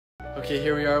Okay,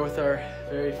 here we are with our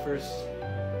very first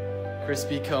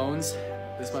crispy cones.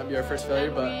 This might be our first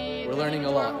failure, but we're learning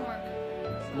a lot.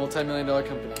 Multi-million-dollar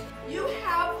company. You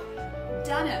have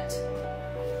done it.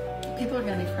 People are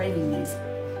going to be craving these.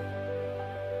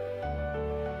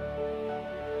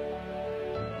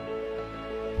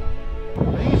 I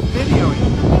think it's videoing.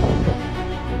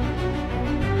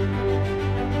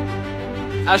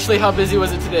 Ashley, how busy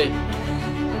was it today?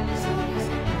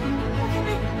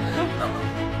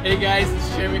 Hey guys, it's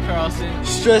Jeremy Carlson.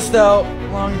 Stressed out,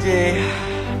 long day,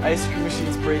 ice cream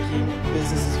machine's breaking,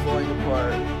 business is falling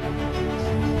apart.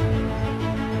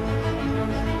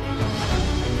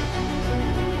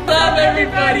 What's up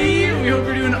everybody? We hope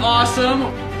you're doing awesome.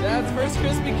 Dad's first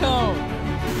crispy cone.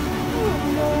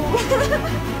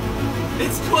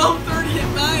 It's 12:30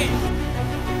 at night.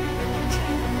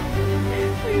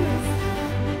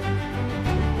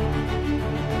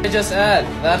 I just add,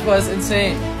 that was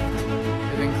insane.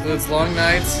 It includes long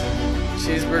nights,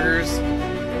 cheeseburgers,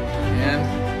 and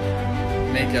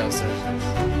makeout sessions.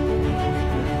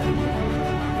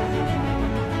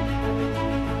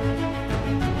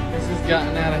 This has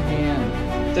gotten out of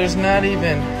hand. There's not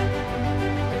even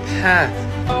a path.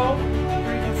 How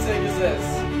freaking sick is this?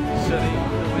 Shutting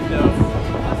the window.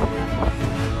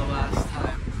 Last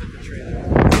time we put the trailer.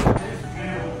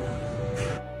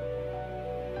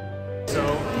 So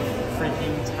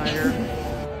freaking tired.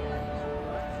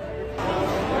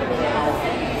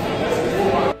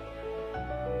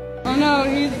 Oh no,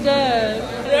 he's dead.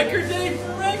 Record day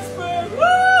for Rexburg!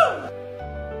 Woo!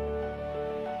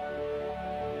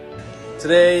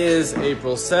 Today is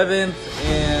April 7th,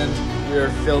 and we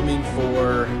are filming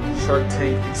for Shark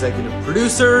Tank executive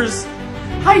producers.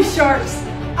 Hi Sharks,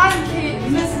 I'm Kate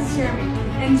and this is Jeremy,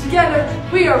 and together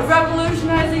we are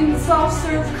revolutionizing the soft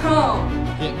serve cone.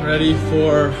 Getting ready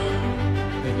for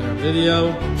making our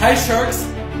video. Hi Sharks,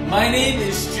 my name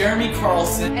is Jeremy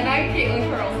Carlson. And I'm Caitlin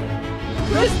Carlson.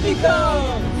 Crispy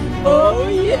Cone! Oh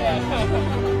yeah!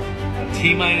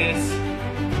 T-minus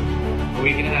a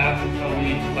week and a half until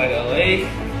we fly to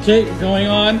LA. Okay, going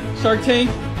on. Shark Tank,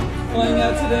 flying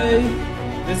out today.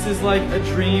 This is like a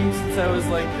dream since I was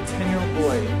like a 10-year-old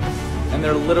boy. And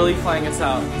they're literally flying us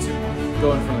out to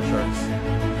go in front of sharks.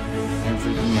 I'm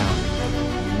freaking out.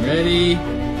 Ready?